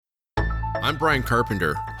I'm Brian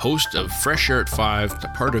Carpenter, host of Fresh Air at 5, a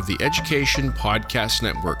part of the Education Podcast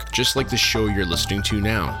Network, just like the show you're listening to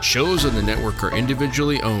now. Shows on the network are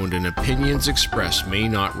individually owned and opinions expressed may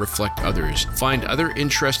not reflect others. Find other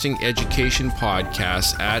interesting education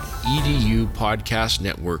podcasts at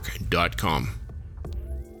edupodcastnetwork.com.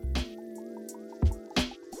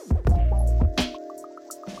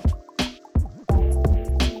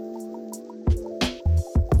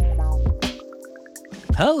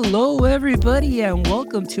 Hello, everybody, and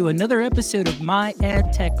welcome to another episode of My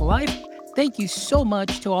EdTech Life. Thank you so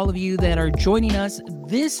much to all of you that are joining us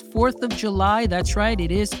this 4th of July. That's right,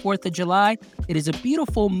 it is 4th of July. It is a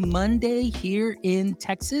beautiful Monday here in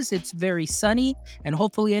Texas. It's very sunny, and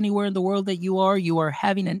hopefully anywhere in the world that you are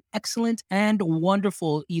having an excellent and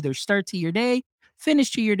wonderful either start to your day,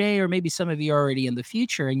 finish to your day, or maybe some of you are already in the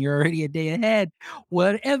future and you're already a day ahead.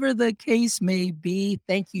 Whatever the case may be,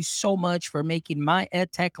 thank you so much for making My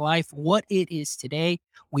EdTech Life what it is today.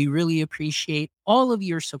 We really appreciate all of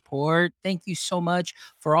your support. Thank you so much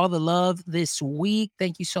for all the love this week.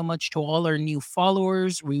 Thank you so much to all our new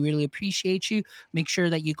followers. We really appreciate you. Make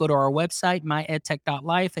sure that you go to our website,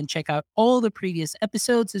 myedtech.life, and check out all the previous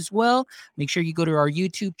episodes as well. Make sure you go to our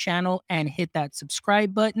YouTube channel and hit that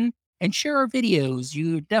subscribe button and share our videos.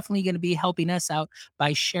 You're definitely going to be helping us out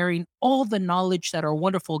by sharing all the knowledge that our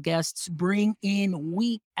wonderful guests bring in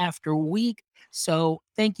week after week. So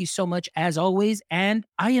thank you so much as always. And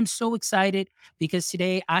I am so excited because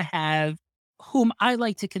today I have whom I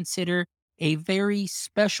like to consider a very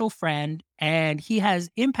special friend, and he has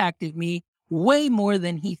impacted me way more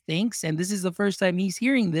than he thinks. And this is the first time he's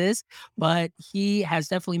hearing this, but he has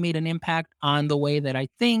definitely made an impact on the way that I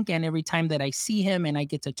think. And every time that I see him and I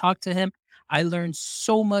get to talk to him, I learn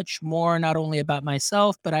so much more, not only about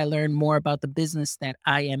myself, but I learn more about the business that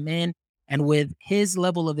I am in. And with his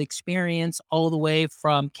level of experience, all the way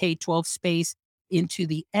from K-12 space into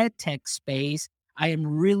the ed tech space, I am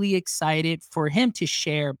really excited for him to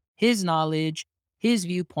share his knowledge, his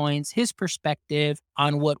viewpoints, his perspective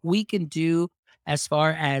on what we can do as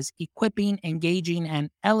far as equipping, engaging,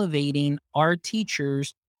 and elevating our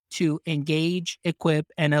teachers to engage, equip,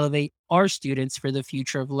 and elevate our students for the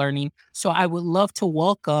future of learning. So I would love to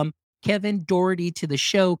welcome Kevin Doherty to the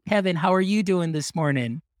show. Kevin, how are you doing this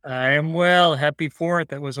morning? I am well. Happy 4th.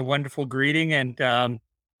 That was a wonderful greeting. And I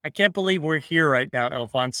can't believe we're here right now,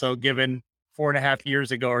 Alfonso, given 4.5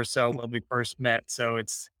 years ago or so when we first met. So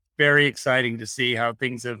it's very exciting to see how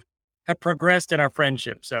things have progressed in our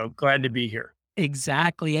friendship. So glad to be here.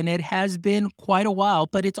 Exactly. And it has been quite a while,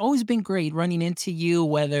 but it's always been great running into you,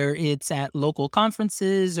 whether it's at local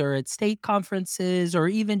conferences or at state conferences or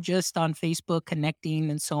even just on Facebook connecting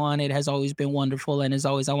and so on. It has always been wonderful. And as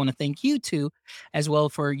always, I want to thank you too, as well,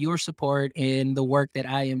 for your support in the work that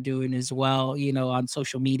I am doing as well, on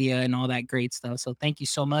social media and all that great stuff. So thank you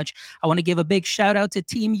so much. I want to give a big shout out to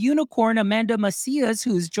Team Unicorn, Amanda Macias,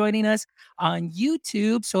 who's joining us on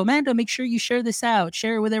YouTube. So, Amanda, make sure you share this out,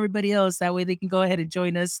 share it with everybody else. That way they can go ahead and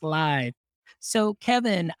join us live. So,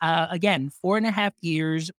 Kevin, again, 4.5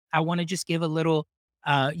 years. I want to just give a little,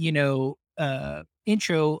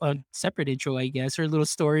 intro, a separate intro, I guess, or a little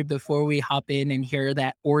story before we hop in and hear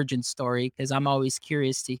that origin story, because I'm always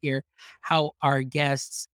curious to hear how our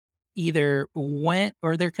guests either went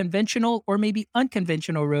or their conventional or maybe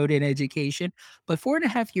unconventional road in education. But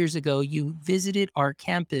 4.5 years ago, you visited our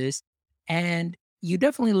campus and you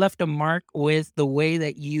definitely left a mark with the way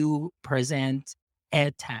that you present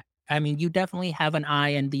ed tech. I mean, you definitely have an eye,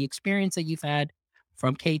 and the experience that you've had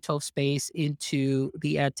from K-12 space into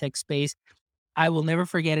the ed tech space, I will never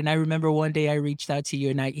forget. And I remember one day I reached out to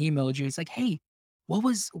you and I emailed you. It's like, hey, what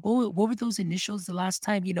were those initials the last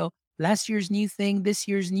time? Last year's new thing, this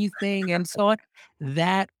year's new thing, and so on.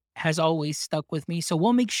 That has always stuck with me. So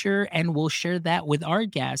we'll make sure and we'll share that with our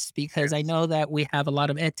guests, because I Yes. know that we have a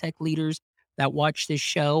lot of ed tech leaders that watch this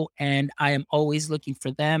show, and I am always looking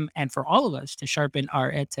for them and for all of us to sharpen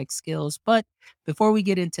our ed tech skills. But before we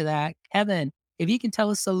get into that, Kevin, if you can tell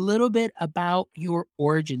us a little bit about your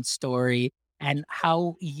origin story and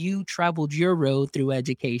how you traveled your road through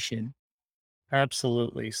education.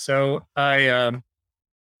 Absolutely. So I'm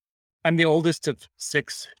the oldest of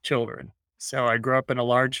 6 children. So I grew up in a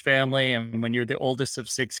large family. And when you're the oldest of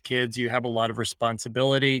 6 kids, you have a lot of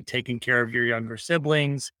responsibility, taking care of your younger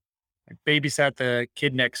siblings. I babysat the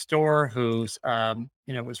kid next door who's,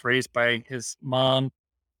 was raised by his mom.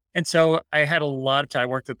 And so I had a lot of time. I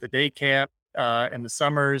worked at the day camp in the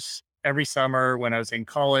summers, every summer when I was in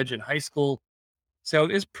college and high school. So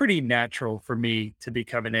it's pretty natural for me to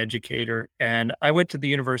become an educator. And I went to the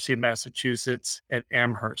University of Massachusetts at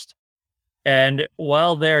Amherst. And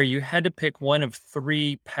while there, you had to pick one of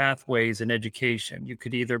three pathways in education. You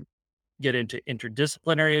could either get into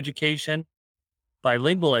interdisciplinary education,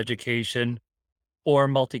 bilingual education, or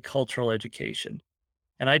multicultural education.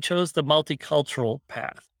 And I chose the multicultural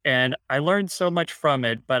path. And I learned so much from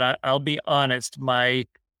it, but I'll be honest, my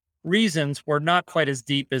reasons were not quite as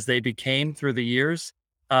deep as they became through the years.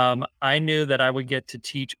 I knew that I would get to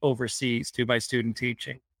teach overseas, do my student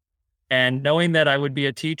teaching. And knowing that I would be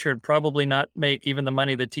a teacher and probably not make even the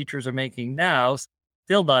money that teachers are making now,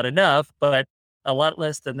 still not enough, but a lot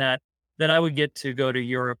less than that, then I would get to go to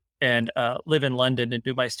Europe and live in London and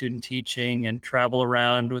do my student teaching and travel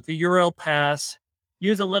around with the Euro pass,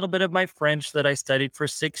 use a little bit of my French that I studied for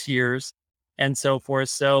 6 years and so forth.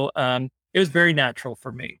 So it was very natural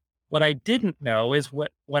for me. What I didn't know is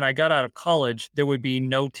when I got out of college, there would be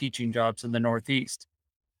no teaching jobs in the Northeast.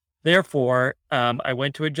 Therefore, I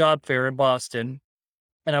went to a job fair in Boston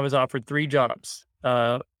and I was offered three jobs: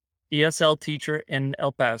 ESL teacher in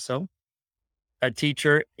El Paso,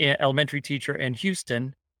 elementary teacher in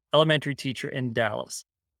Houston, elementary teacher in Dallas.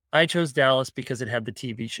 I chose Dallas because it had the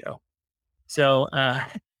TV show. So,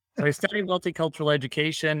 so I studied multicultural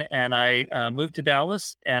education and I moved to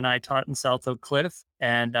Dallas and I taught in South Oak Cliff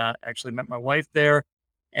and actually met my wife there.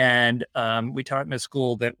 And we taught in a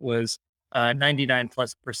school that was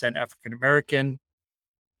 99+% African American.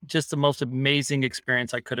 Just the most amazing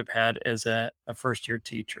experience I could have had as a first year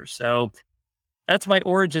teacher. So that's my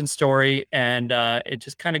origin story. And it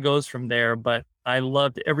just kind of goes from there. But I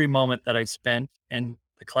loved every moment that I spent in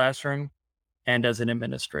the classroom and as an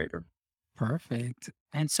administrator. Perfect.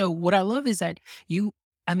 And so what I love is that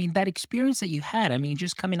I mean, that experience that you had, I mean,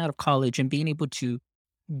 just coming out of college and being able to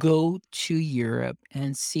go to Europe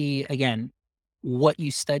and see again what you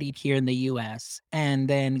studied here in the US and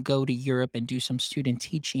then go to Europe and do some student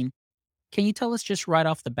teaching. Can you tell us just right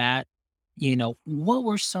off the bat, what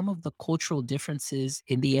were some of the cultural differences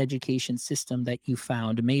in the education system that you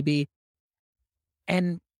found? Maybe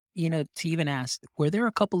and to even ask, were there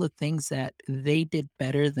a couple of things that they did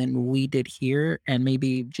better than we did here? And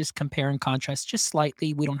maybe just compare and contrast just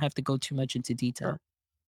slightly. We don't have to go too much into detail. Sure.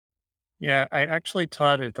 Yeah, I actually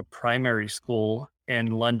taught at the primary school in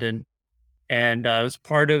London, and I was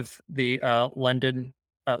part of the London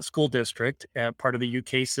school district, part of the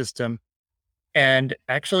UK system. And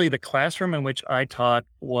actually, the classroom in which I taught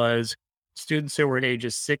was students who were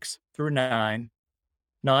ages 6 through 9,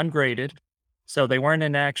 non-graded. So they weren't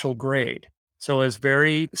an actual grade. So it was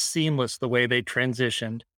very seamless the way they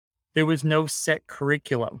transitioned. There was no set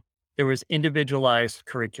curriculum. There was individualized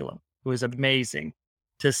curriculum. It was amazing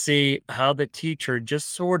to see how the teacher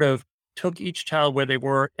just sort of took each child where they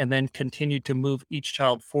were and then continued to move each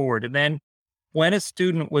child forward. And then when a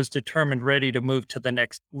student was determined ready to move to the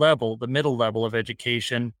next level, the middle level of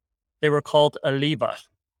education, they were called a leva.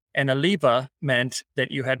 And a leva meant that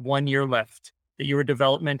you had 1 year left, that you were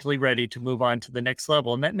developmentally ready to move on to the next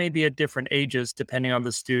level. And that may be at different ages, depending on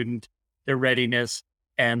the student, their readiness,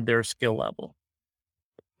 and their skill level.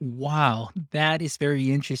 Wow, that is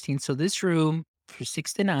very interesting. So this room for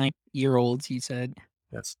 6 to 9 year olds, you said,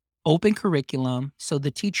 Yes. open curriculum. So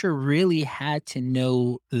the teacher really had to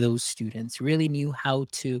know those students, really knew how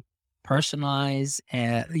to personalize,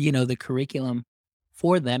 the curriculum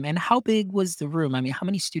for them. And how big was the room? I mean, how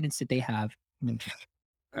many students did they have?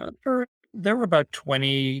 There were about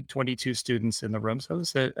 20, 22 students in the room. So it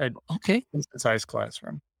was a Okay. decent sized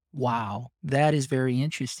classroom. Wow, that is very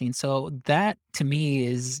interesting. So that to me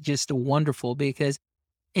is just wonderful because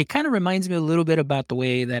it kind of reminds me a little bit about the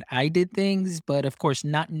way that I did things, but of course,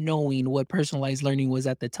 not knowing what personalized learning was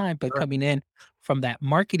at the time, but Sure. coming in from that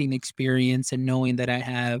marketing experience and knowing that I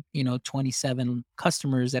have, 27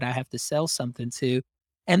 customers that I have to sell something to.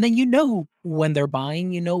 And then when they're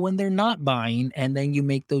buying, when they're not buying, and then you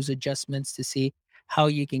make those adjustments to see how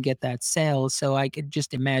you can get that sale. So I could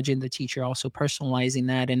just imagine the teacher also personalizing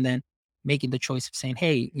that and then making the choice of saying,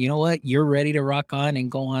 hey, you know what, you're ready to rock on and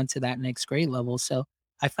go on to that next grade level. So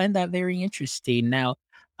I find that very interesting. Now,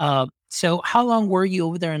 so how long were you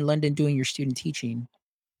over there in London doing your student teaching?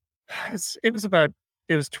 It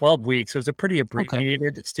was 12 weeks. It was a pretty Okay.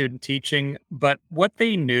 abbreviated student teaching, but what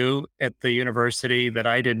they knew at the university that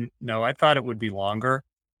I didn't know, I thought it would be longer.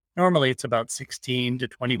 Normally it's about 16 to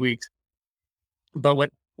 20 weeks. But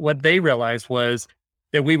what they realized was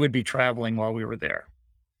that we would be traveling while we were there.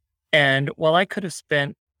 And while I could have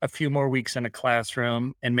spent a few more weeks in a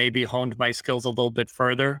classroom and maybe honed my skills a little bit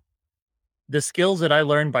further, the skills that I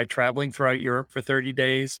learned by traveling throughout Europe for 30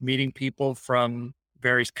 days, meeting people from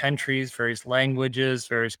various countries, various languages,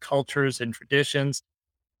 various cultures and traditions,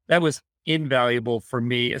 that was invaluable for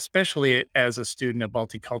me, especially as a student of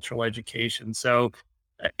multicultural education. So,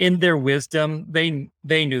 in their wisdom, they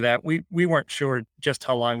knew that we weren't sure just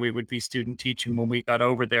how long we would be student teaching when we got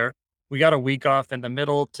over there. We got a week off in the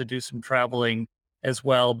middle to do some traveling as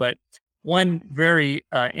well. But one very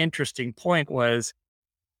interesting point was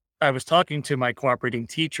I was talking to my cooperating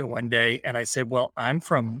teacher one day and I said, well, I'm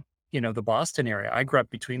from, the Boston area. I grew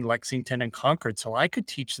up between Lexington and Concord, so I could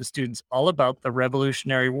teach the students all about the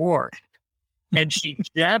Revolutionary War. And she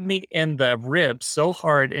jabbed me in the ribs so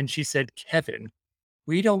hard and she said, Kevin,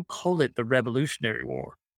 we don't call it the Revolutionary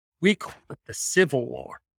War. We call it the Civil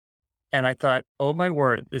War. And I thought, oh my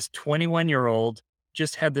word, this 21-year-old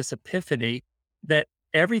just had this epiphany that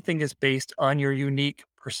everything is based on your unique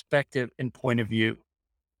perspective and point of view.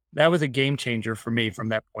 That was a game changer for me from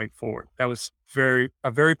that point forward. That was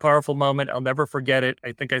a very powerful moment. I'll never forget it.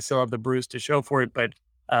 I think I still have the bruise to show for it, but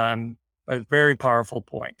a very powerful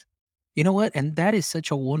point. You know what? And that is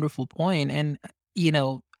such a wonderful point. And,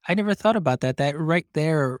 I never thought about that. That right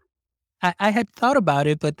there, I had thought about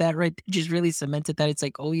it, but that right there just really cemented that. It's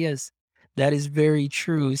like, oh, yes, that is very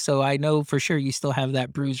true. So I know for sure you still have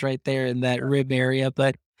that bruise right there in that rib area,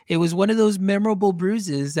 but it was one of those memorable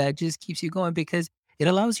bruises that just keeps you going because it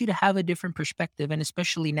allows you to have a different perspective. And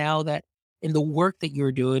especially now that in the work that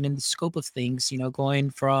you're doing, in the scope of things, going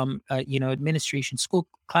from, administration, school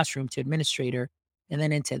classroom to administrator, and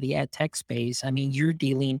then into the ed tech space, I mean, you're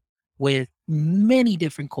dealing with many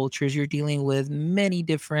different cultures. You're dealing with many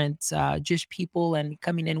different just people and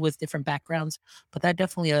coming in with different backgrounds. But that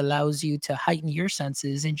definitely allows you to heighten your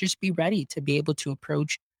senses and just be ready to be able to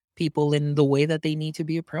approach people in the way that they need to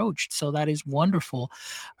be approached. So that is wonderful.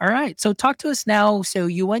 All right. So talk to us now. So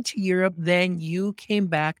you went to Europe, then you came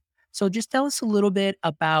back. So just tell us a little bit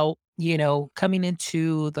about, coming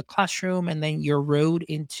into the classroom and then your road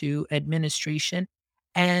into administration.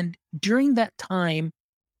 And during that time,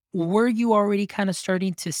 were you already kind of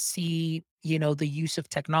starting to see, the use of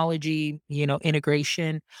technology,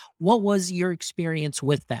 integration? What was your experience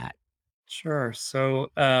with that? Sure. So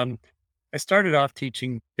I started off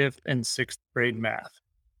teaching fifth and sixth grade math.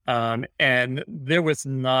 And there was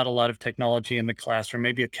not a lot of technology in the classroom.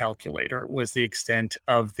 Maybe a calculator was the extent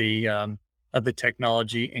of the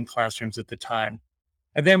technology in classrooms at the time.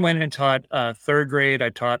 I then went and taught third grade. I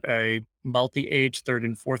taught a multi-age third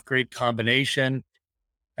and fourth grade combination.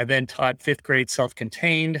 I then taught fifth grade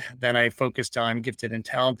self-contained. Then I focused on gifted and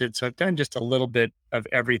talented. So I've done just a little bit of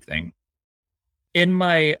everything. In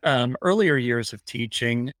my earlier years of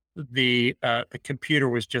teaching, the computer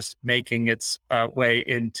was just making its way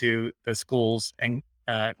into the schools and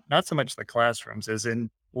not so much the classrooms as in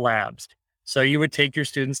labs. So you would take your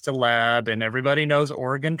students to lab, and everybody knows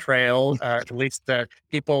Oregon Trail. At least the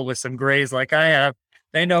people with some grays like I have,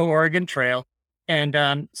 they know Oregon Trail.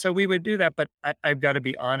 And so we would do that. But I've got to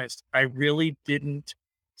be honest, I really didn't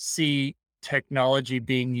see technology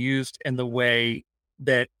being used in the way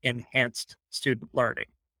that enhanced student learning.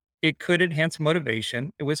 It could enhance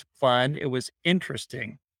motivation. It was fun. It was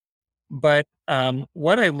interesting. But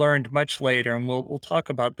what I learned much later, and we'll talk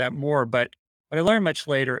about that more, but what I learned much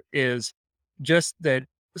later is just that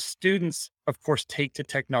students, of course, take to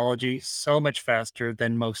technology so much faster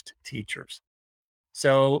than most teachers.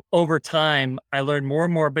 So over time, I learned more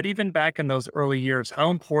and more, but even back in those early years, how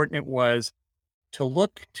important it was to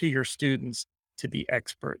look to your students to be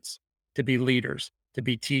experts, to be leaders, to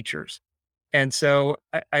be teachers. And so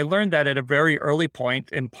I learned that at a very early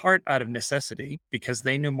point, in part out of necessity, because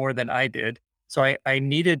they knew more than I did. So I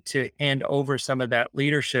needed to hand over some of that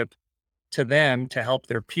leadership to them to help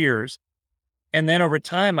their peers. And then over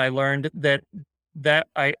time, I learned that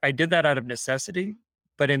I did that out of necessity,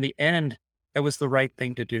 but in the end, that was the right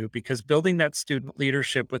thing to do because building that student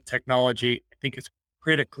leadership with technology, I think is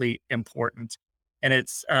critically important. And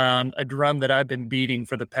it's a drum that I've been beating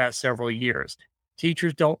for the past several years.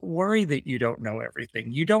 Teachers, don't worry that you don't know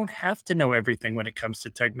everything. You don't have to know everything when it comes to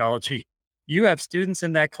technology. You have students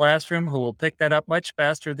in that classroom who will pick that up much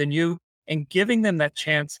faster than you, and giving them that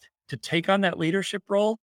chance to take on that leadership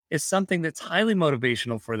role is something that's highly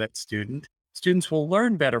motivational for that student. Students will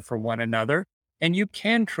learn better from one another, and you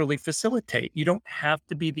can truly facilitate. You don't have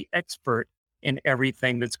to be the expert in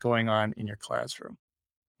everything that's going on in your classroom.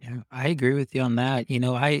 Yeah, I agree with you on that.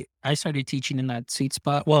 I started teaching in that sweet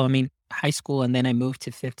spot. Well, I mean, high school, and then I moved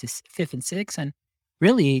to fifth and sixth, and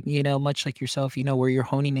really, much like yourself, where you're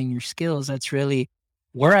honing in your skills. That's really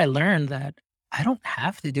where I learned that I don't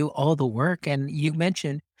have to do all the work. And you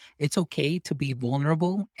mentioned it's okay to be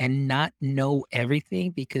vulnerable and not know everything,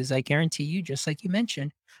 because I guarantee you, just like you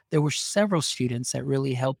mentioned, there were several students that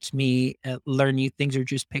really helped me learn new things or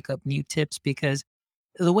just pick up new tips because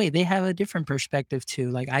the way they have a different perspective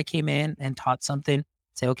too. Like I came in and taught something,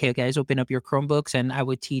 say, okay, guys, open up your Chromebooks, and I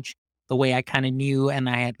would teach the way I kind of knew and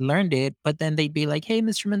I had learned it. But then they'd be like, hey,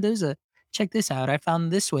 Mr. Mendoza, check this out. I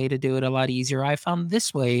found this way to do it a lot easier. I found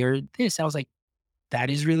this way or this. I was like, that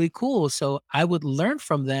is really cool. So I would learn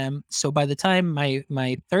from them. So by the time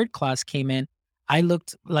my third class came in, I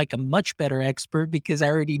looked like a much better expert because I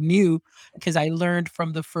already knew because I learned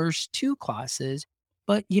from the first two classes.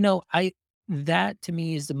 But I that to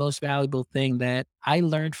me is the most valuable thing that I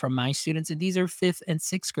learned from my students. And these are fifth and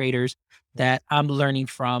sixth graders that I'm learning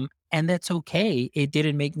from. And that's okay. It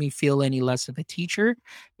didn't make me feel any less of a teacher.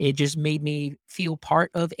 It just made me feel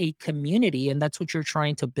part of a community. And that's what you're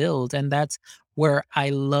trying to build. And that's where I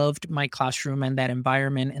loved my classroom and that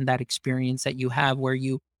environment and that experience that you have where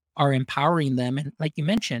you are empowering them. And like you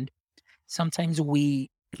mentioned, sometimes we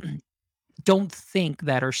don't think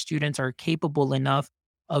that our students are capable enough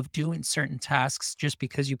of doing certain tasks just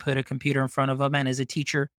because you put a computer in front of them. And as a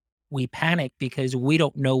teacher, we panic because we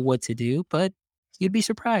don't know what to do. But you'd be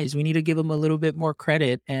surprised. We need to give them a little bit more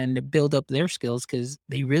credit and build up their skills because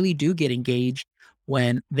they really do get engaged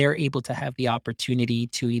when they're able to have the opportunity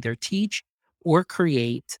to either teach or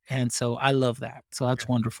create. And so I love that. So that's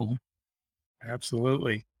wonderful.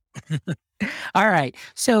 Absolutely. All right.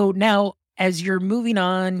 So now, as you're moving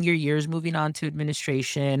on, your years moving on to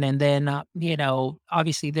administration, and then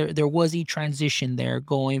obviously there was a transition there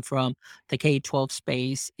going from the K-12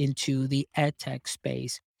 space into the ed tech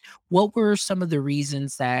space. What were some of the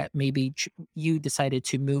reasons that maybe you decided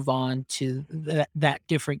to move on to that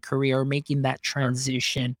different career or making that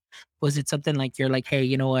transition? Was it something like you're like, hey,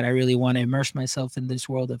 you know what? I really want to immerse myself in this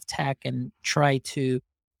world of tech and try to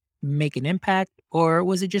make an impact? Or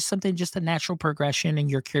was it just something, just a natural progression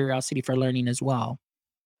and your curiosity for learning as well?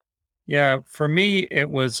 Yeah, for me, it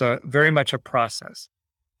was very much a process.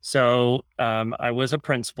 So I was a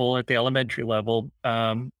principal at the elementary level.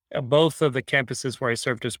 Both of the campuses where I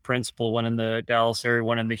served as principal, one in the Dallas area,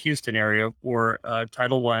 one in the Houston area, were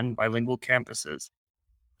Title I bilingual campuses.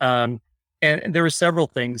 Um, and there were several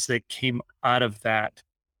things that came out of that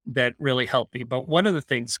that really helped me. But one of the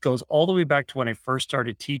things goes all the way back to when I first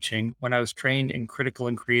started teaching, when I was trained in critical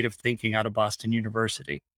and creative thinking out of Boston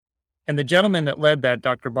University. And the gentleman that led that,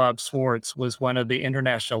 Dr. Bob Swartz, was one of the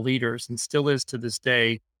international leaders and still is to this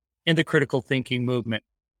day in the critical thinking movement.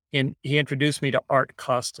 And he introduced me to Art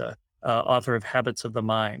Costa, author of Habits of the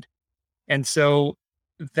Mind. And so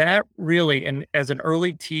that really, and as an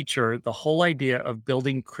early teacher, the whole idea of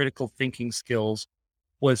building critical thinking skills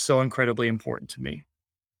was so incredibly important to me.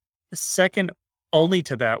 The second only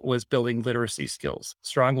to that was building literacy skills,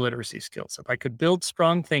 strong literacy skills. If I could build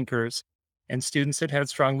strong thinkers and students that had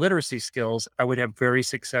strong literacy skills, I would have very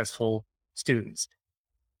successful students.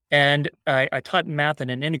 And I taught math in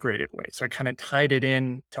an integrated way. So I kind of tied it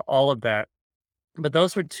in to all of that. But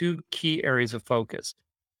those were two key areas of focus.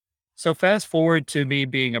 So fast forward to me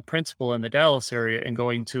being a principal in the Dallas area and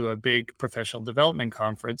going to a big professional development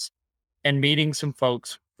conference and meeting some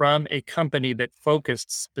folks from a company that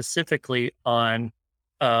focused specifically on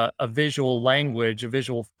a visual language, a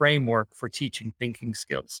visual framework for teaching thinking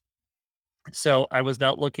skills. So I was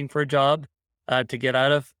not looking for a job to get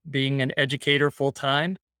out of being an educator full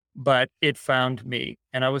time, but it found me.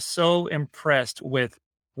 And I was so impressed with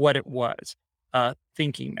what it was,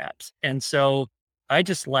 thinking maps. And so I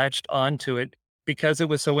just latched onto it because it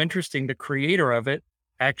was so interesting. The creator of it,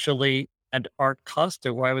 actually, and Art Costa,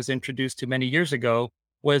 who I was introduced to many years ago,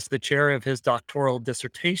 was the chair of his doctoral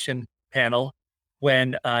dissertation panel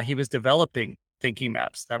when he was developing thinking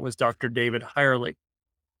maps. That was Dr. David Hirely.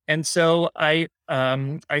 And so I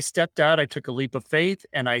stepped out, I took a leap of faith,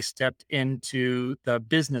 and I stepped into the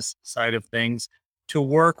business side of things to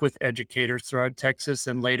work with educators throughout Texas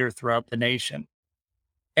and later throughout the nation.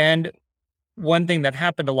 And one thing that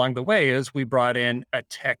happened along the way is we brought in a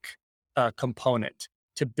tech component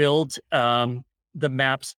to build the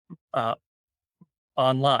maps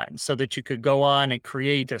online so that you could go on and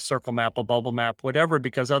create a circle map, a bubble map, whatever,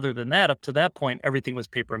 because other than that, up to that point, everything was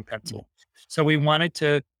paper and pencil. So we wanted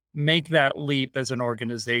to make that leap as an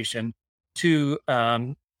organization to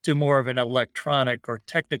more of an electronic or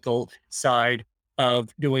technical side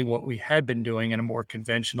of doing what we had been doing in a more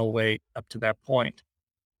conventional way up to that point.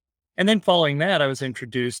 And then following that, I was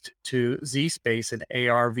introduced to ZSpace, an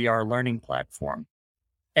AR VR learning platform.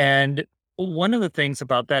 And one of the things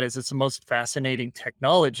about that is it's the most fascinating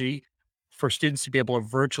technology for students to be able to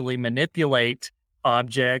virtually manipulate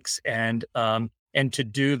objects and to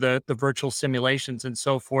do the virtual simulations and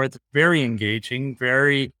so forth. Very engaging,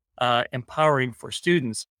 very empowering for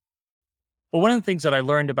students. But one of the things that I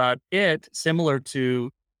learned about it, similar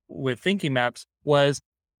to with thinking maps, was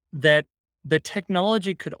that the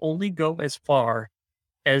technology could only go as far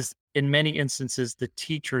as, in many instances, the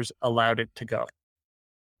teachers allowed it to go.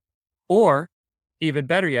 Or even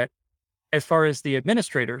better yet, as far as the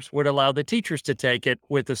administrators would allow the teachers to take it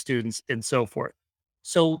with the students and so forth.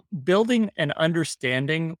 So, building an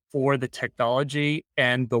understanding for the technology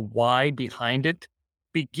and the why behind it,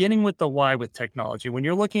 beginning with the why with technology. When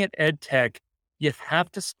you're looking at ed tech, you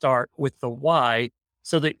have to start with the why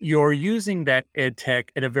so that you're using that ed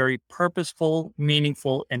tech in a very purposeful,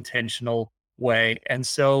 meaningful, intentional way. And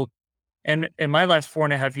so, and in my last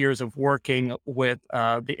 4.5 years of working with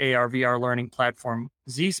the AR VR learning platform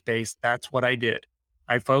ZSpace, that's what I did.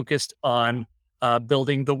 I focused on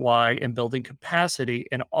building the why and building capacity,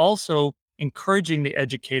 and also encouraging the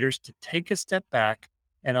educators to take a step back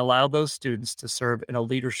and allow those students to serve in a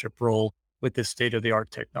leadership role with this state of the art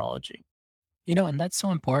technology. And that's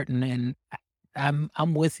so important. And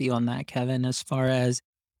I'm with you on that, Kevin, as far as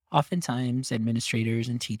oftentimes administrators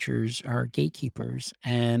and teachers are gatekeepers.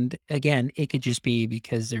 And again, it could just be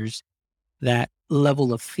because there's that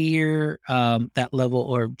level of fear, that level,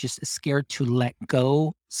 or just scared to let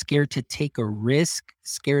go, scared to take a risk,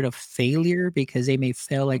 scared of failure because they may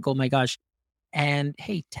fail like, oh my gosh. And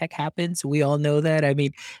hey, tech happens. We all know that. I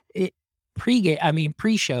mean, it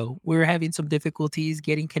pre-show, we were having some difficulties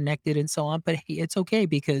getting connected and so on, but hey, it's okay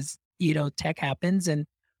because, tech happens and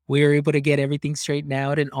we were able to get everything straightened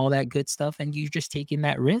out and all that good stuff. And you're just taking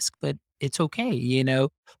that risk, but it's okay.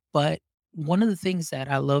 But one of the things that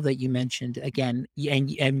I love that you mentioned again,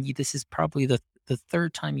 this is probably the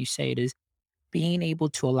third time you say it, is being able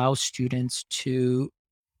to allow students to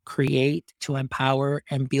create, to empower,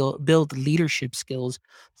 and build leadership skills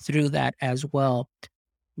through that as well.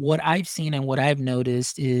 What I've seen and what I've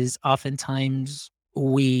noticed is oftentimes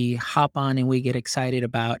we hop on and we get excited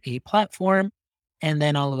about a platform. And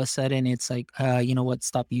then all of a sudden it's like, you know what,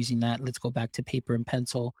 stop using that. Let's go back to paper and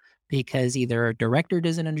pencil because either a director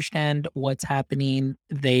doesn't understand what's happening.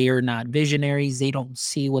 They are not visionaries. They don't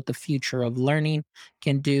see what the future of learning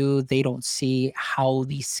can do. They don't see how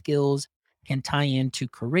these skills can tie into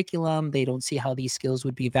curriculum. They don't see how these skills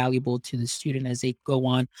would be valuable to the student as they go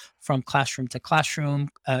on from classroom to classroom,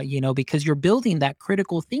 because you're building that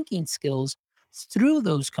critical thinking skills through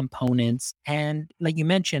those components. And like you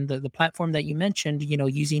mentioned, the platform that you mentioned,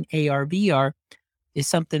 using AR, VR is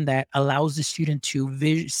something that allows the student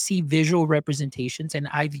to see visual representations. And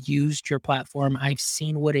I've used your platform, I've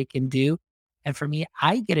seen what it can do. And for me,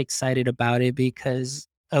 I get excited about it because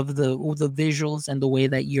of the visuals and the way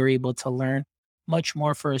that you're able to learn much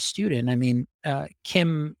more for a student. I mean,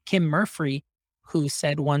 Kim Murphy, who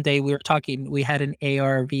said one day we had an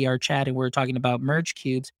AR VR chat and we were talking about merge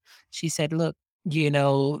cubes. She said, look,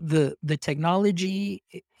 the technology,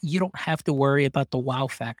 you don't have to worry about the wow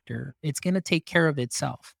factor. It's going to take care of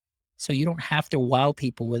itself. So you don't have to wow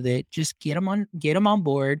people with it. Just get them on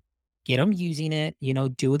board, get them using it,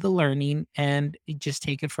 do the learning and just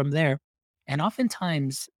take it from there. And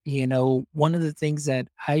oftentimes, one of the things that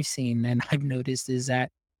I've seen and I've noticed is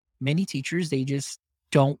that many teachers, they just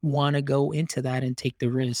don't want to go into that and take the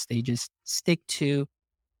risk. They just stick to,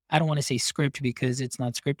 I don't want to say script because it's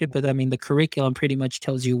not scripted, but I mean the curriculum pretty much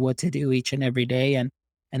tells you what to do each and every day, and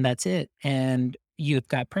that's it. And you've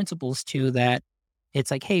got principals too that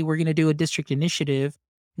it's like, hey, we're gonna do a district initiative.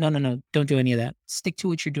 No, no, no, don't do any of that. Stick to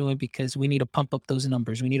what you're doing because we need to pump up those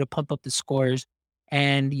numbers. We need to pump up the scores.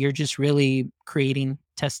 And you're just really creating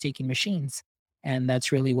test taking machines. And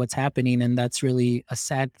that's really what's happening. And that's really a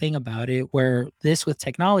sad thing about it, where this with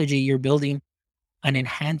technology, you're building an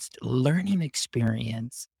enhanced learning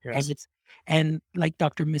experience. And Yes. and like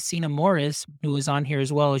Dr. Messina Morris, who is on here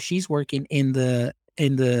as well, she's working in the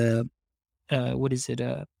what is it,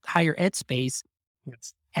 higher ed space.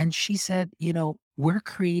 Yes. And she said, we're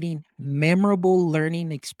creating memorable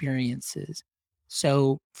learning experiences.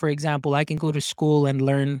 So, for example, I can go to school and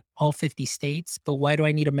learn all 50 states, but why do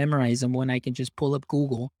I need to memorize them when I can just pull up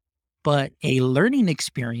Google? But a learning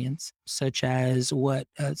experience, such as what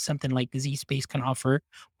something like ZSpace can offer,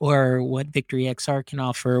 or what Victory XR can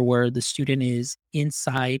offer, where the student is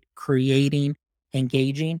inside creating,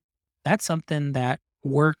 engaging, that's something that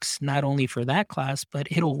works not only for that class, but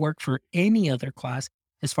it'll work for any other class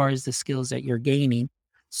as far as the skills that you're gaining.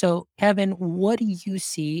 So, Kevin, what do you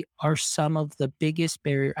see are some of the biggest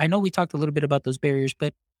barriers? I know we talked a little bit about those barriers,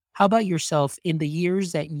 but how about yourself in the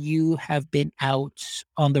years that you have been out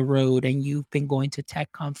on the road and you've been going to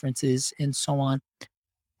tech conferences and so on?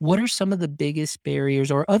 What are some of the biggest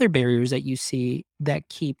barriers or other barriers that you see that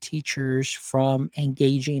keep teachers from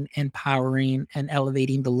engaging, empowering, and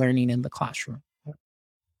elevating the learning in the classroom?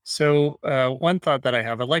 So, one thought that I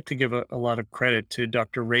have, I'd like to give a lot of credit to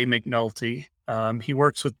Dr. Ray McNulty. He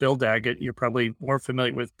works with Bill Daggett. You're probably more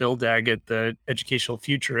familiar with Bill Daggett, the educational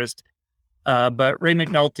futurist. But Ray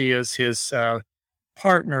McNulty is his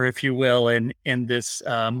partner, if you will, in this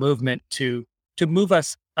movement to move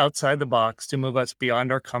us outside the box, to move us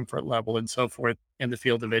beyond our comfort level, and so forth in the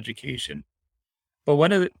field of education. But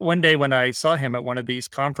one day when I saw him at one of these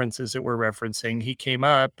conferences that we're referencing, he came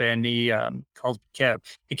up and he called Kev.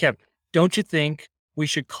 Hey, Kev, don't you think we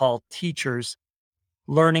should call teachers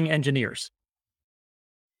learning engineers?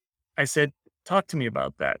 I said, talk to me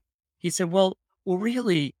about that. He said, well,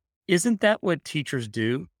 really, isn't that what teachers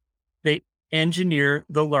do? They engineer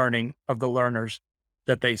the learning of the learners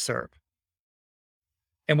that they serve.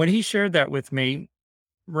 And when he shared that with me,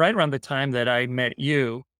 right around the time that I met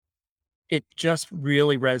you, it just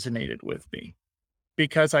really resonated with me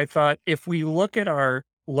because I thought if we look at our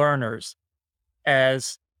learners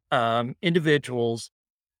as individuals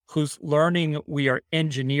whose learning we are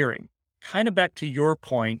engineering, kind of back to your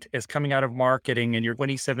point as coming out of marketing and your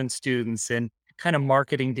 27 students and kind of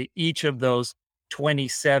marketing to each of those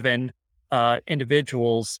 27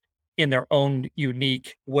 individuals in their own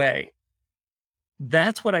unique way.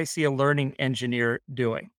 That's what I see a learning engineer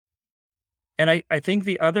doing. And I think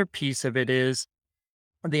the other piece of it is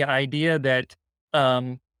the idea that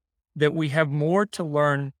that we have more to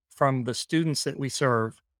learn from the students that we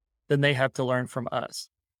serve than they have to learn from us.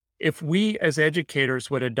 If we as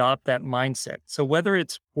educators would adopt that mindset, so whether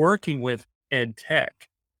it's working with ed tech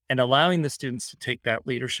and allowing the students to take that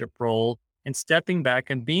leadership role and stepping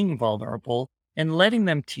back and being vulnerable and letting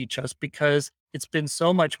them teach us because it's been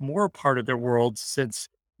so much more part of their world since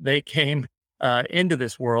they came into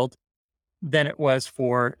this world than it was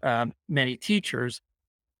for many teachers.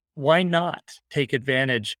 Why not take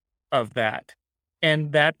advantage of that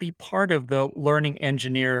and that be part of the learning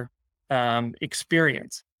engineer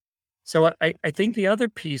experience? So I think the other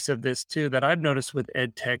piece of this too that I've noticed with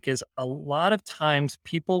ed tech is a lot of times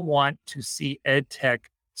people want to see ed tech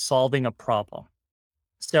solving a problem.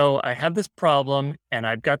 So I have this problem and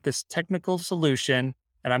I've got this technical solution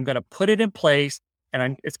and I'm going to put it in place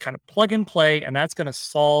and it's kind of plug and play and that's going to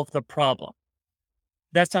solve the problem.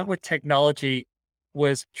 That's not what technology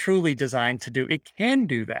was truly designed to do. It can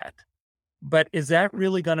do that, but is that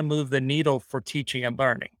really going to move the needle for teaching and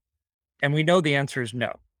learning? And we know the answer is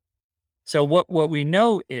no. So what we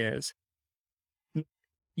know is,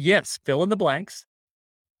 yes, fill in the blanks,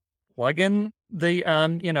 plug in the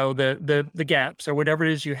the gaps or whatever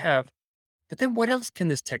it is you have, but then what else can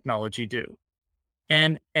this technology do?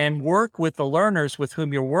 And work with the learners with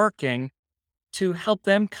whom you're working to help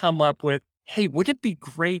them come up with, hey, would it be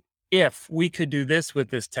great if we could do this with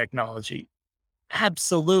this technology?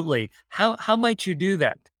 Absolutely. How might you do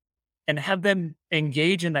that? And have them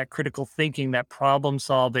engage in that critical thinking, that problem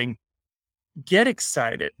solving, get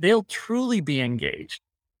excited. They'll truly be engaged.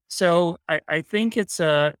 So I think it's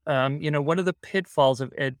one of the pitfalls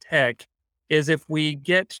of ed tech is if we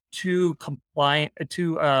get too compliant,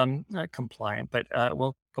 not compliant, but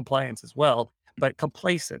compliance as well, but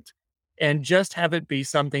complacent, and just have it be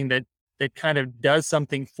something that kind of does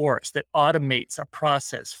something for us, that automates a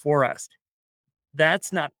process for us.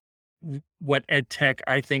 That's not what ed tech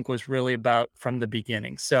I think was really about from the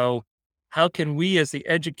beginning. So how can we as the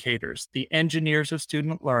educators, the engineers of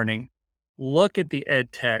student learning, look at the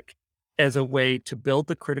ed tech as a way to build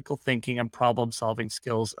the critical thinking and problem solving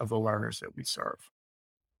skills of the learners that we serve?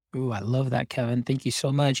 Ooh, I love that, Kevin. Thank you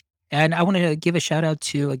so much. And I want to give a shout out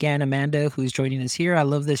to, again, Amanda, who's joining us here. I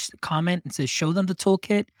love this comment. It says, show them the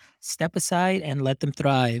toolkit, step aside, and let them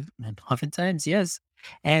thrive. And oftentimes, yes.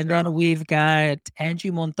 And then we've got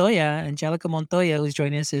Angie Montoya, Angelica Montoya, who's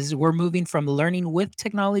joining us. Is we're moving from learning with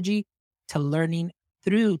technology to learning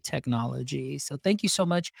through technology. So thank you so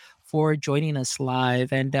much for joining us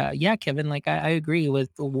live. And yeah, Kevin, like I agree with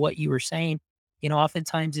what you were saying.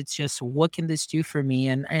 Oftentimes it's just, what can this do for me?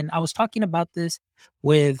 And I was talking about this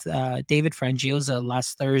with David Frangiosa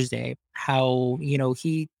last Thursday, how,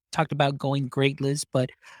 he talked about going grateless, but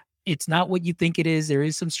it's not what you think it is. There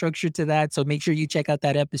is some structure to that. So make sure you check out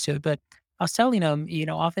that episode. But I was telling him,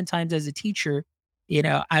 oftentimes as a teacher,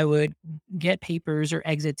 I would get papers or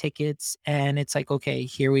exit tickets and it's like, okay,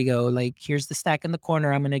 here we go. Like, here's the stack in the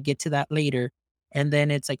corner. I'm going to get to that later. And then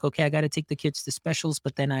it's like, okay, I got to take the kids to specials,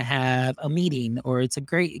 but then I have a meeting or it's a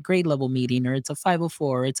grade level meeting or it's a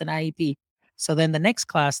 504, or it's an IEP. So then the next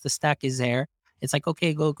class, the stack is there. It's like,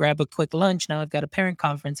 okay, go grab a quick lunch. Now I've got a parent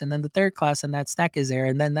conference. And then the third class and that stack is there.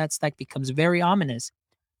 And then that stack becomes very ominous.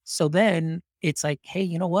 So then it's like, hey,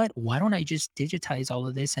 you know what? Why don't I just digitize all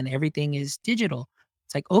of this and everything is digital?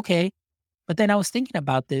 It's like, okay. But then I was thinking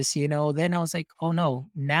about this, then I was like, oh no,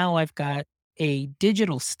 now I've got a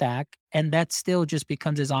digital stack, and that still just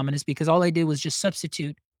becomes as ominous because all I did was just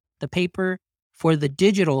substitute the paper for the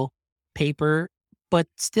digital paper. But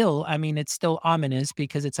still, I mean, it's still ominous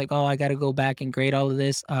because it's like, oh, I got to go back and grade all of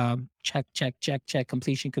this. Check, check, check, check,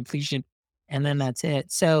 completion, completion. And then that's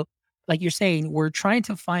it. So, like you're saying, we're trying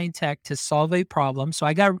to find tech to solve a problem. So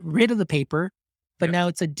I got rid of the paper, but now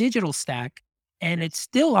Yes. it's a digital stack and it's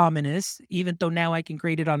still ominous, even though now I can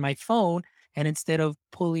grade it on my phone. And instead of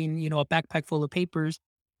pulling, a backpack full of papers,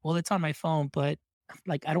 well, it's on my phone, but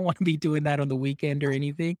like I don't want to be doing that on the weekend or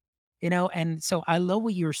anything, And so I love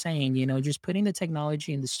what you were saying, just putting the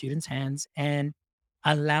technology in the students' hands and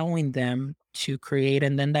allowing them to create.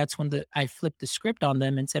 And then that's when I flipped the script on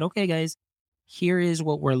them and said, okay, guys, here is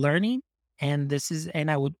what we're learning. And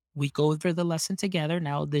we go over the lesson together.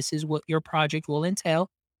 Now, this is what your project will entail.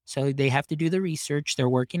 So they have to do the research. They're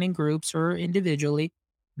working in groups or individually.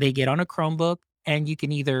 They get on a Chromebook and you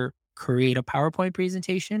can either create a PowerPoint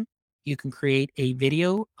presentation. You can create a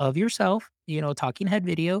video of yourself, talking head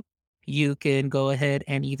video. You can go ahead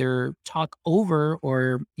and either talk over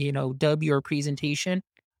or, dub your presentation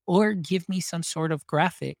or give me some sort of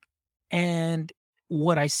graphic. And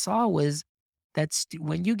what I saw was that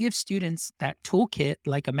when you give students that toolkit,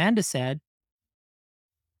 like Amanda said,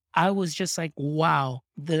 I was just like, wow,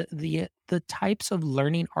 the types of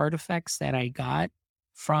learning artifacts that I got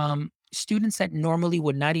from students that normally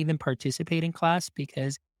would not even participate in class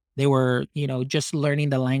because they were, just learning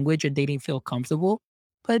the language and they didn't feel comfortable.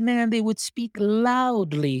 But man, they would speak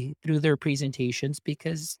loudly through their presentations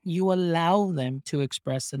because you allow them to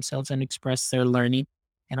express themselves and express their learning.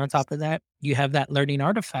 And on top of that, you have that learning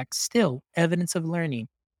artifact still, evidence of learning.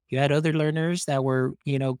 You had other learners that were,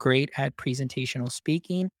 great at presentational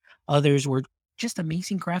speaking. Others were just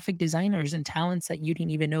amazing graphic designers and talents that you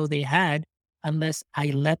didn't even know they had unless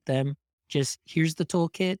I let them just, here's the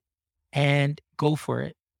toolkit and go for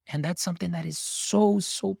it. And that's something that is so,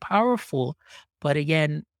 so powerful. But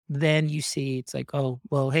again, then you see it's like, oh,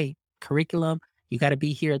 well, hey, curriculum, you got to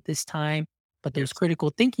be here at this time. But those Yes.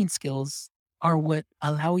 critical thinking skills are what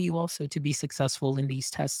allow you also to be successful in these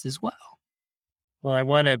tests as well. Well, I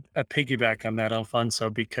want to piggyback on that, Alfonso,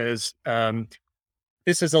 because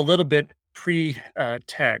this is a little bit pre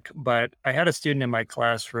tech, but I had a student in my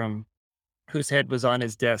classroom whose head was on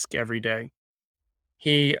his desk every day.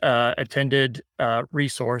 He attended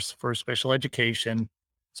resource for special education.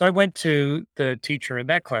 So I went to the teacher in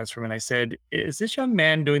that classroom and I said, is this young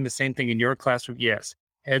man doing the same thing in your classroom? Yes.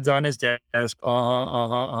 Heads on his desk.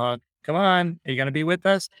 Come on. Are you going to be with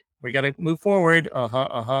us? We got to move forward.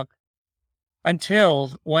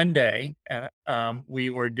 Until one day, we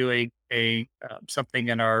were doing a something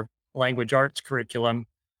in our language arts curriculum.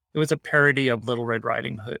 It was a parody of Little Red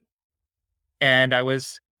Riding Hood, and I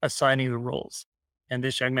was assigning the roles. And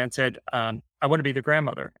this young man said, "I want to be the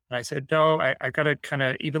grandmother." And I said, "No, I got to kind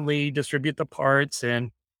of evenly distribute the parts,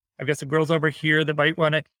 and I've got some girls over here that might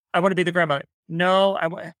want to. I want to be the grandmother." No, I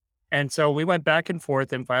want. And so we went back and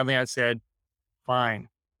forth, and finally, I said, "Fine,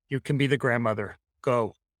 you can be the grandmother.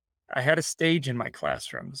 Go." I had a stage in my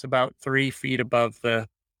classroom. It's about 3 feet above the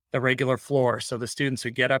regular floor. So the students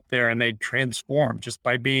would get up there and they'd transform just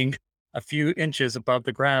by being a few inches above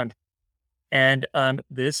the ground. And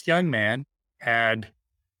this young man had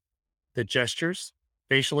the gestures,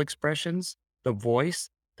 facial expressions, the voice,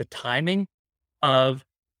 the timing of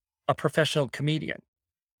a professional comedian.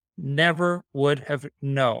 Never would have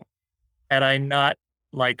known. Had I not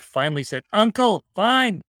like finally said, Uncle,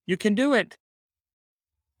 fine, you can do it.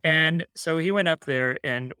 And so he went up there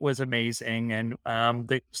and was amazing. And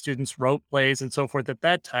the students wrote plays and so forth. At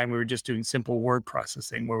that time, we were just doing simple word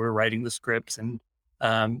processing where we were writing the scripts and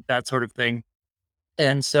that sort of thing.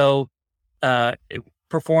 And so it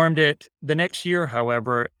performed it. The next year,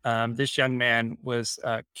 however, this young man was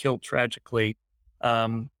killed tragically.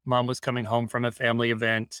 Mom was coming home from a family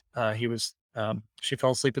event. She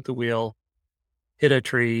fell asleep at the wheel, hit a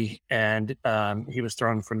tree, and he was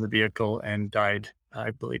thrown from the vehicle and died,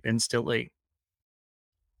 I believe, instantly.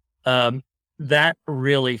 That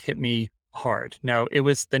really hit me hard. Now, it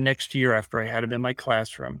was the next year after I had him in my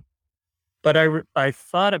classroom, but I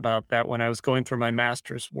thought about that when I was going through my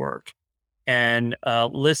master's work and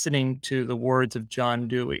listening to the words of John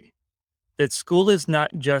Dewey, that school is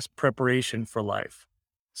not just preparation for life.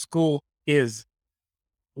 School is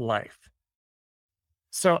life.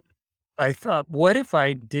 So I thought, what if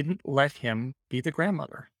I didn't let him be the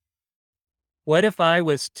grandmother? What if I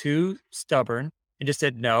was too stubborn and just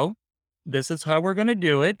said, no, this is how we're going to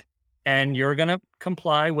do it. And you're going to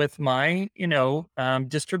comply with my,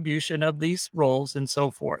 distribution of these roles and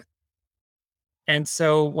so forth. And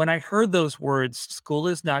so when I heard those words, school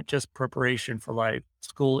is not just preparation for life,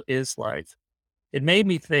 school is life. It made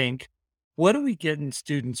me think, what are we getting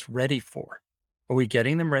students ready for? Are we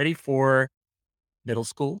getting them ready for middle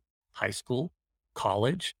school, high school,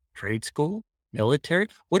 college, trade school, military?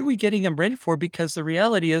 What are we getting them ready for? Because the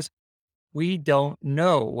reality is, we don't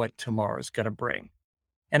know what tomorrow is going to bring.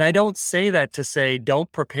 And I don't say that to say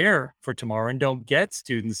don't prepare for tomorrow and don't get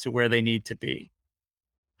students to where they need to be.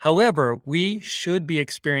 However, we should be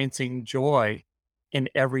experiencing joy in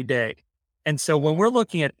every day. And so when we're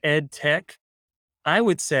looking at ed tech, I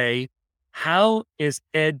would say, how is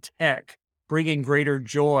ed tech bringing greater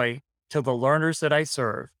joy to the learners that I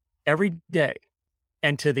serve every day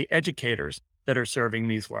and to the educators that are serving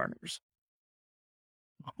these learners?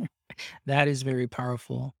 That is very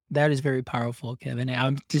powerful. That is very powerful, Kevin.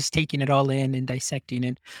 I'm just taking it all in and dissecting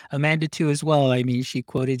it. Amanda too, as well. I mean, she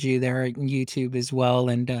quoted you there on YouTube as well,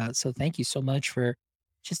 and so thank you so much for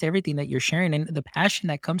just everything that you're sharing and the passion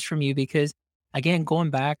that comes from you. Because again, going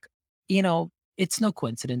back, it's no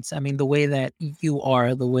coincidence. I mean, the way that you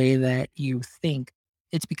are, the way that you think,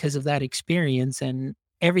 it's because of that experience, and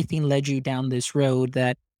everything led you down this road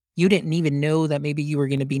that you didn't even know that maybe you were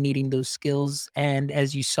going to be needing those skills. And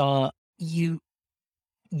as you saw, you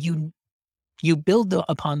you you build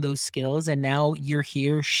upon those skills, and now you're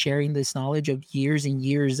here sharing this knowledge of years and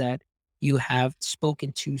years that you have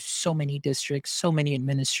spoken to so many districts, so many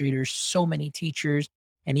administrators, so many teachers,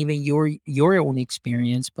 and even your own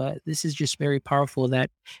experience. But this is just very powerful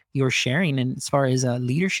that you're sharing, and as far as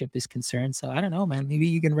leadership is concerned. So I don't know, man, maybe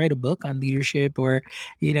you can write a book on leadership, or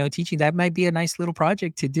teaching. That might be a nice little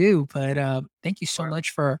project to do. But thank you so Or-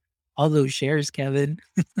 much for all those shares, Kevin.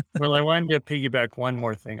 Well, I wanted to piggyback one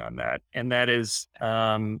more thing on that, and that is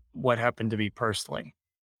what happened to me personally.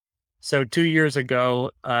 So 2 years ago,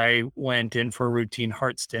 I went in for a routine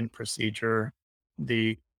heart stent procedure.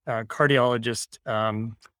 The cardiologist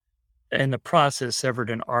in the process severed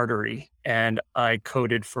an artery, and I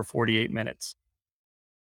coded for 48 minutes.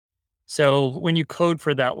 So when you code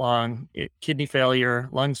for that long, kidney failure,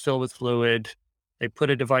 lungs filled with fluid, they put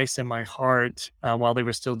a device in my heart while they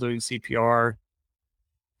were still doing CPR.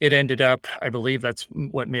 It ended up, I believe that's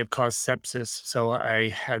what may have caused sepsis. So I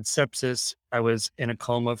had sepsis. I was in a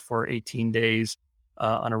coma for 18 days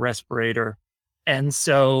on a respirator. And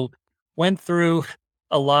so went through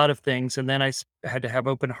a lot of things. And then had to have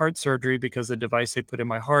open heart surgery because the device they put in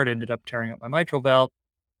my heart ended up tearing up my mitral valve.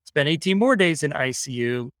 Spent 18 more days in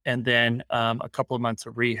ICU and then a couple of months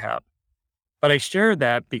of rehab. But I share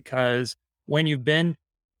that because when you've been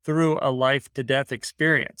through a life to death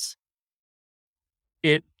experience,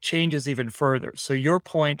 it changes even further. So your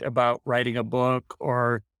point about writing a book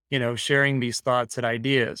or, sharing these thoughts and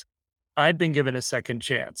ideas, I've been given a second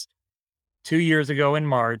chance. 2 years ago in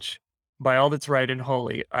March, by all that's right and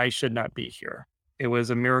holy, I should not be here. It was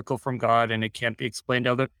a miracle from God and it can't be explained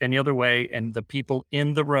any other way. And the people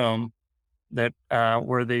in the room that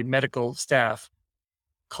were the medical staff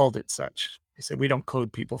called it such. They said, we don't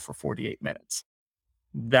code people for 48 minutes.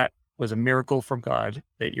 That was a miracle from God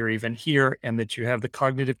that you're even here and that you have the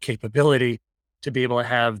cognitive capability to be able to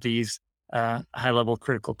have these high level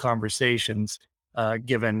critical conversations,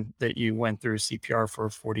 given that you went through CPR for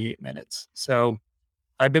 48 minutes. So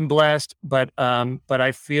I've been blessed, but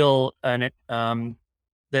I feel that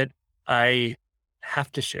I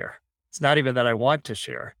have to share. It's not even that I want to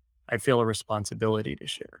share. I feel a responsibility to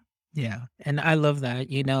share. Yeah, and I love that,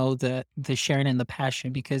 the sharing and the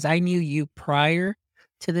passion, because I knew you prior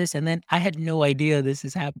to this, and then I had no idea this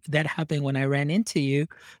is that happened when I ran into you,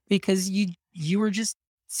 because you were just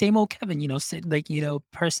same old Kevin, like,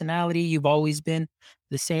 personality, you've always been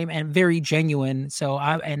the same and very genuine. So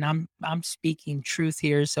I'm speaking truth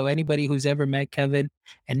here. So anybody who's ever met Kevin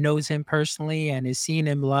and knows him personally and is seeing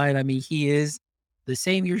him live, I mean, he is the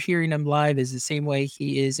same. You're hearing him live is the same way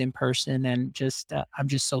he is in person. And just I'm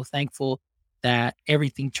just so thankful that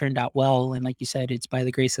everything turned out well. And like you said, it's by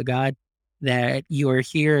the grace of God that you are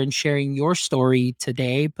here and sharing your story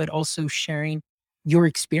today, but also sharing your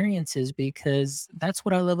experiences, because that's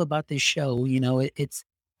what I love about this show. It's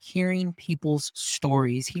hearing people's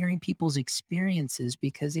stories, hearing people's experiences,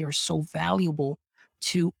 because they are so valuable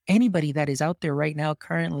to anybody that is out there right now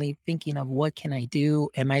currently thinking of, what can I do?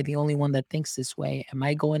 Am I the only one that thinks this way? Am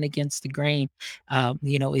I going against the grain?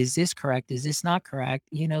 Is this correct? Is this not correct?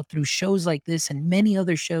 Through shows like this and many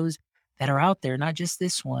other shows that are out there, not just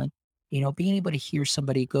this one, being able to hear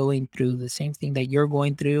somebody going through the same thing that you're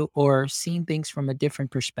going through, or seeing things from a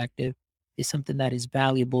different perspective, is something that is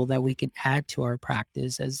valuable that we can add to our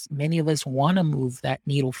practice, as many of us want to move that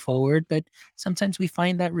needle forward, but sometimes we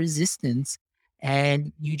find that resistance.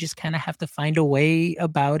 and you just kind of have to find a way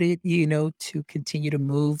about it, to continue to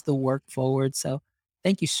move the work forward. So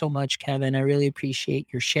thank you so much, Kevin. I really appreciate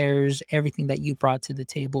your shares, everything that you brought to the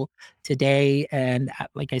table today. And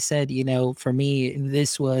like I said, for me,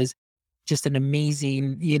 this was just an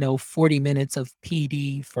amazing, 40 minutes of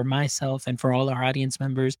PD for myself and for all our audience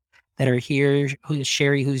members that are here. Who's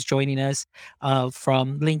Sherry, who's joining us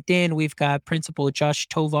from LinkedIn. We've got Principal Josh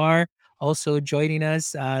Tovar also joining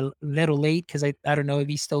us a little late because I don't know if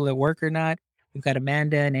he's still at work or not. We've got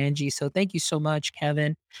Amanda and Angie. So thank you so much,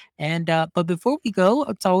 Kevin. And but before we go,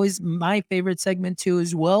 it's always my favorite segment too,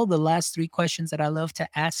 as well. The last three questions that I love to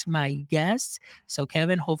ask my guests. So,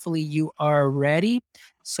 Kevin, hopefully you are ready.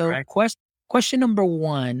 So, Right. question number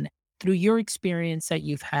one, through your experience that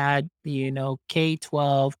you've had, K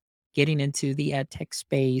 12, getting into the ed tech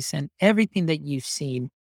space and everything that you've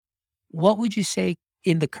seen, what would you say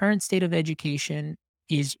in the current state of education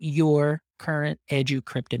is your current edu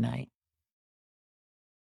kryptonite?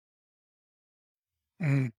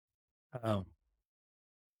 Mm. Oh,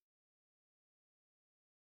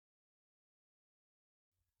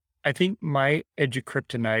 I think my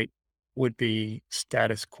kryptonite would be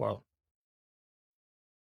status quo.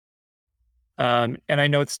 And I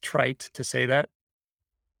know it's trite to say that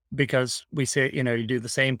because we say, you do the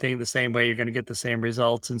same thing the same way, you're going to get the same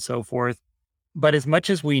results and so forth. But as much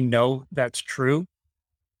as we know that's true,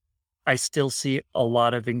 I still see a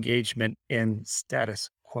lot of engagement in status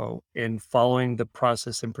quo, in following the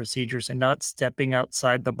process and procedures and not stepping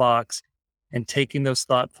outside the box and taking those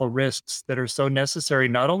thoughtful risks that are so necessary,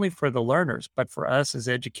 not only for the learners, but for us as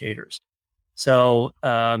educators. So,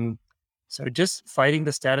 so just fighting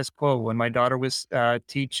the status quo. When my daughter was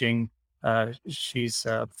teaching, she's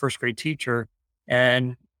a first grade teacher,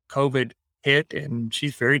 and COVID hit, and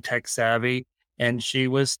she's very tech savvy, and she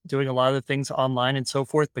was doing a lot of the things online and so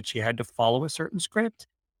forth, but she had to follow a certain script,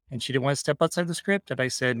 and she didn't want to step outside the script. And I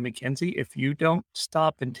said, Mackenzie, if you don't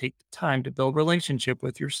stop and take the time to build relationship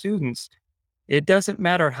with your students, it doesn't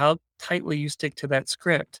matter how tightly you stick to that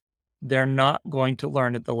script. They're not going to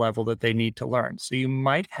learn at the level that they need to learn. So you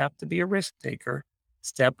might have to be a risk taker,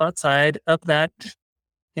 step outside of that,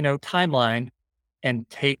 timeline and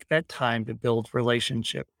take that time to build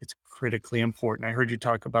relationship. It's critically important. I heard you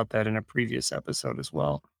talk about that in a previous episode as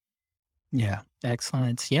well. Yeah,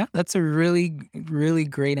 excellent. Yeah, that's a really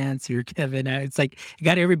great answer, Kevin. It's like you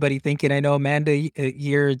got everybody thinking. I know Amanda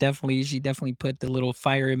here definitely, she definitely put the little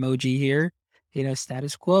fire emoji here,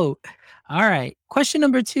 status quo. All right. Question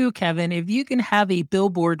number two, Kevin. If you can have a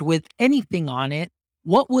billboard with anything on it,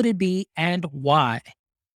 what would it be and why?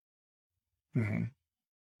 Mhm.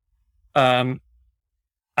 Um,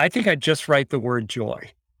 I think I just write the word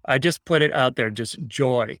joy. I just put it out there, just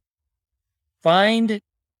joy. Find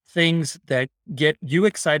things that get you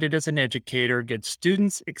excited as an educator, get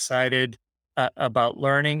students excited about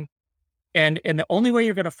learning. And the only way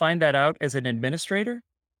you're going to find that out as an administrator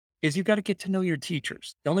is you got to get to know your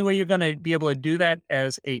teachers. The only way you're going to be able to do that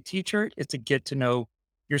as a teacher is to get to know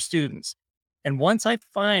your students. And once I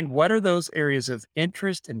find what are those areas of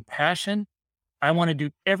interest and passion, I want to do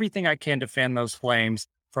everything I can to fan those flames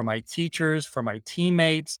for my teachers, for my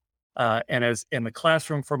teammates, and as in the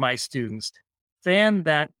classroom for my students. Fan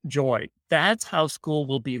that joy. That's how school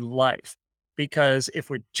will be life. Because if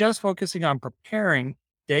we're just focusing on preparing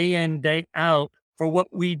day in, day out for what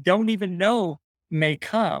we don't even know may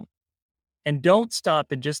come, and don't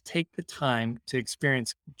stop and just take the time to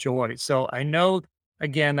experience joy. So I know,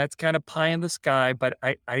 again, that's kind of pie in the sky, but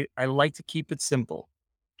I like to keep it simple.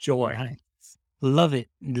 Joy. Nice. Love it.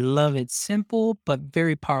 Love it. Simple, but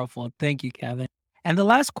very powerful. Thank you, Kevin. And the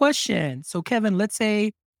last question. So, Kevin, let's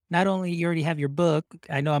say not only you already have your book,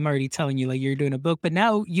 I know I'm already telling you like you're doing a book, but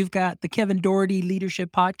now you've got the Kevin Doherty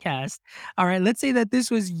Leadership Podcast. All right. Let's say that this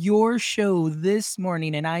was your show this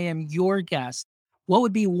morning and I am your guest. What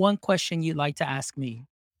would be one question you'd like to ask me?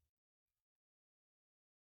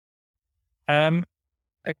 Um,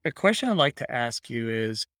 a question I'd like to ask you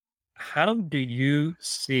is, how do you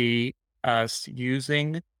see us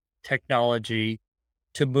using technology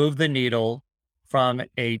to move the needle from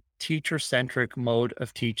a teacher centric mode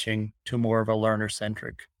of teaching to more of a learner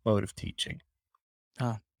centric mode of teaching?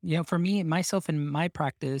 For me, myself and my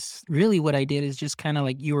practice, really what I did is just kind of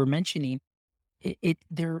like you were mentioning, it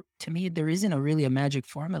there to me there isn't a really a magic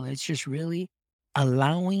formula. It's just really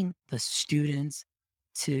allowing the students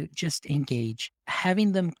to just engage,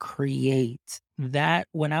 having them create that.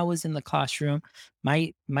 When I was in the classroom,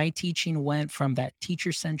 my teaching went from that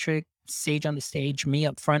teacher centric sage on the stage, me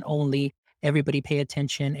up front only, everybody pay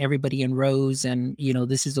attention, everybody in rows, and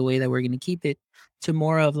this is the way that we're going to keep it, to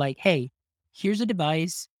more of like, hey, here's a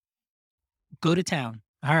device, go to town.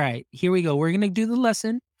 All right, here we go. We're going to do the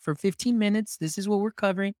lesson for 15 minutes. This is what we're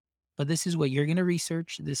covering, but this is what you're going to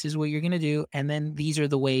research. This is what you're going to do. And then these are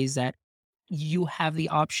the ways that you have the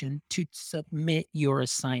option to submit your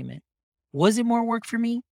assignment. Was it more work for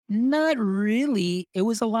me? Not really. It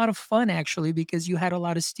was a lot of fun actually, because you had a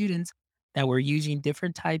lot of students that were using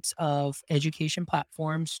different types of education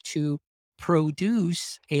platforms to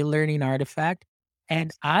produce a learning artifact.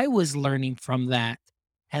 And I was learning from that.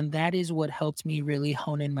 And that is what helped me really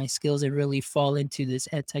hone in my skills and really fall into this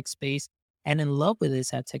ed tech space and in love with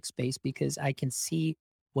this ed tech space because I can see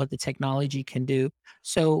what the technology can do.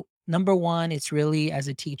 So, number one, it's really as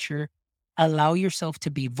a teacher, allow yourself to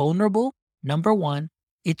be vulnerable. Number one,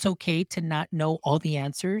 it's okay to not know all the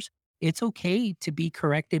answers. It's okay to be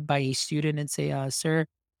corrected by a student and say, sir,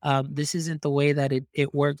 this isn't the way that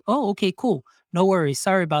it works. Oh, okay, cool. No worries.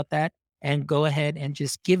 Sorry about that. And go ahead and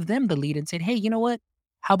just give them the lead and say, hey, you know what?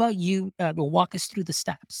 How about you walk us through the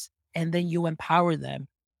steps? And then you empower them.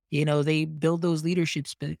 You know, they build those leadership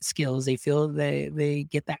skills. They feel they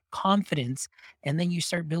get that confidence. And then you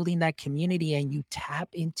start building that community and you tap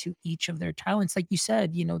into each of their talents. Like you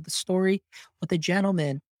said, you know, the story with the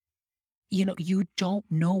gentleman, you know, you don't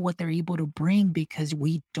know what they're able to bring because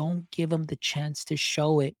we don't give them the chance to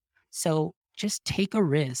show it. So just take a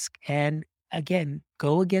risk and again,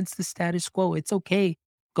 go against the status quo. It's okay.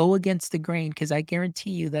 Go against the grain because I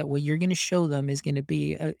guarantee you that what you're going to show them is going to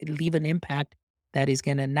be leave an impact that is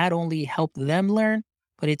going to not only help them learn,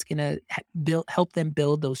 but it's going to build help them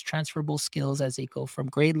build those transferable skills as they go from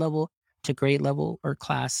grade level or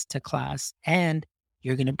class to class. And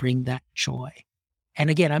you're going to bring that joy. And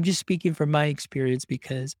again, I'm just speaking from my experience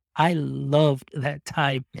because I loved that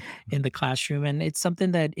time in the classroom. And it's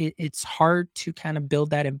something that it's hard to kind of build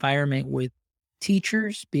that environment with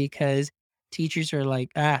teachers because teachers are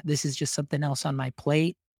like, this is just something else on my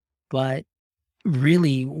plate. But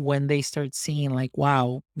really, when they start seeing like,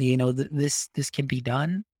 wow, you know, this can be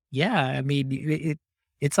done. Yeah, I mean,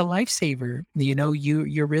 it's a lifesaver. You know,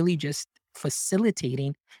 you're really just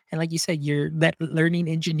facilitating, and like you said, you're that learning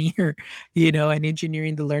engineer, you know, and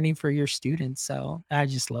engineering the learning for your students. So I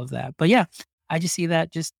just love that. But yeah, I just see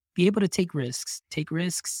that just be able to take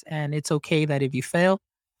risks, and it's okay that if you fail,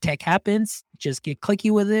 tech happens. Just get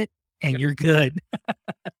clicky with it, and you're good.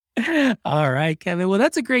 All right, Kevin. Well,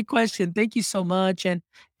 that's a great question. Thank you so much. And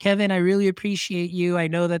Kevin, I really appreciate you. I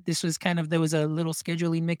know that this was there was a little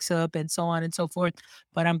scheduling mix up and so on and so forth,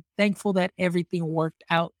 but I'm thankful that everything worked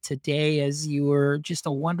out today as you were just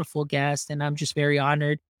a wonderful guest. And I'm just very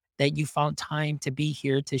honored that you found time to be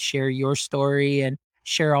here to share your story and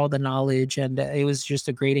share all the knowledge. And it was just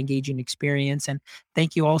a great engaging experience. And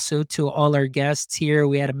thank you also to all our guests here.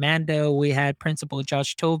 We had Amanda, we had Principal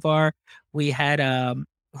Josh Tovar, we had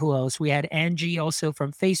who else? We had Angie also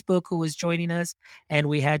from Facebook who was joining us. And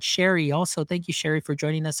we had Sherry also. Thank you, Sherry, for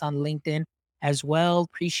joining us on LinkedIn as well.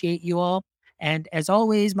 Appreciate you all. And as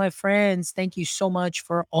always, my friends, thank you so much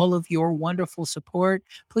for all of your wonderful support.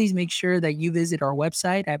 Please make sure that you visit our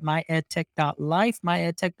website at myedtech.life,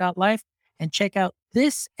 and check out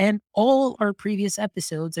this and all our previous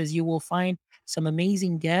episodes as you will find some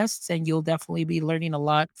amazing guests and you'll definitely be learning a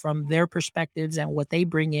lot from their perspectives and what they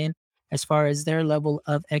bring in as far as their level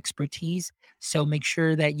of expertise. So make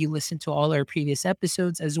sure that you listen to all our previous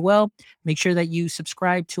episodes as well. Make sure that you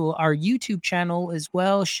subscribe to our YouTube channel as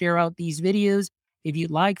well. Share out these videos. If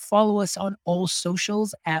you'd like, follow us on all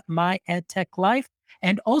socials at My EdTech Life.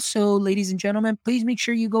 And also, ladies and gentlemen, please make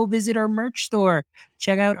sure you go visit our merch store.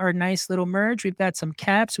 Check out our nice little merch. We've got some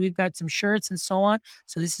caps, we've got some shirts and so on.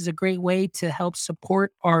 So this is a great way to help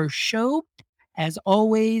support our show. As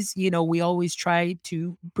always, you know, we always try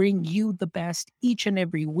to bring you the best each and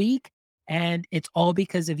every week. And it's all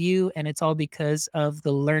because of you. And it's all because of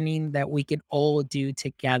the learning that we can all do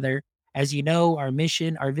together. As you know, our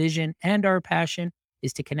mission, our vision, and our passion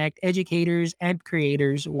is to connect educators and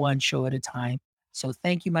creators one show at a time. So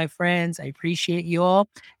thank you, my friends. I appreciate you all.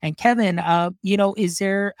 And Kevin, you know,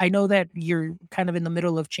 I know that you're kind of in the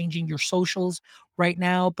middle of changing your socials right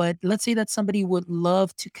now, but let's say that somebody would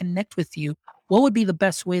love to connect with you. What would be the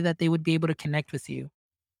best way that they would be able to connect with you?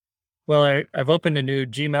 Well, I've opened a new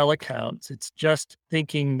Gmail account. It's just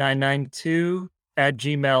thinking992 at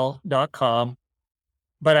gmail.com.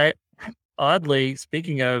 But oddly,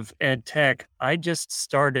 speaking of ed tech, I just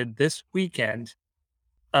started this weekend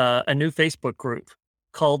a new Facebook group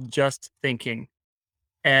called Just Thinking.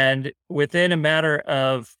 And within a matter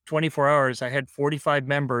of 24 hours, I had 45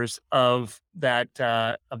 members of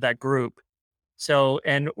that group. So,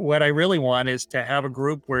 and what I really want is to have a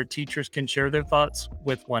group where teachers can share their thoughts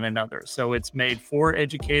with one another. So it's made for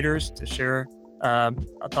educators to share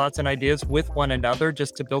thoughts and ideas with one another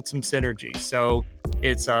just to build some synergy. So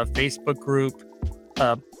it's a Facebook group,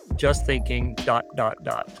 just thinking ... So check it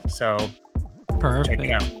out.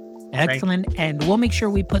 Perfect. Excellent. And we'll make sure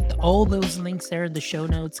we put all those links there in the show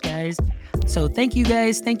notes, guys. So thank you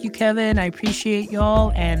guys. Thank you, Kevin. I appreciate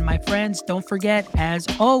y'all. And my friends, don't forget, as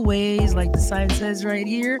always, like the sign says right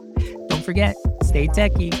here, don't forget, stay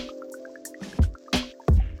techie.